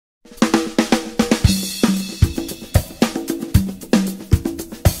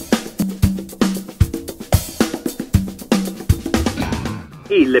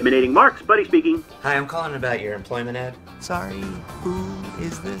Eliminating marks, Buddy speaking. Hi, I'm calling about your employment ad. Sorry, who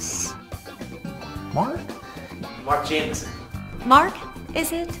is this? Mark? Mark Jameson. Mark,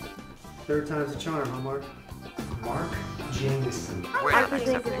 is it? Third time's a charm, huh, Mark? Mark Jameson. I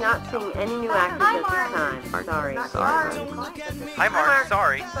presume is not seeing any new actors at this time. Sorry. Hi, Mark.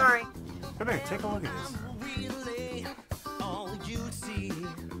 Sorry. Come here, take a look at this.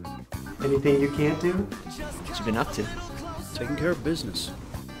 Anything you can't do? What you been up to? Taking care of business.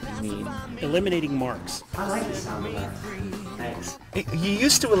 I mean, Eliminating marks. I like the sound of that. thanks. You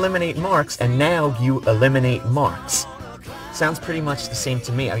used to eliminate marks, and now you eliminate marks. Sounds pretty much the same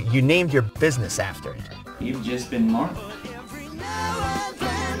to me. You named your business after it. You've just been marked.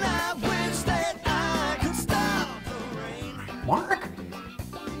 Mark?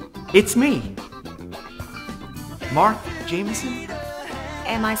 It's me. Mark Jameson?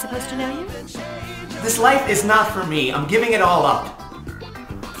 Am I supposed to know you? This life is not for me. I'm giving it all up.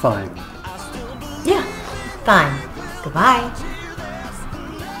 Fine. Yeah, fine. Goodbye.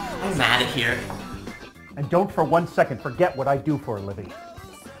 I'm out of here. And don't for 1 second forget what I do for a living.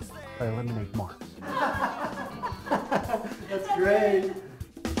 I eliminate marks. That's great.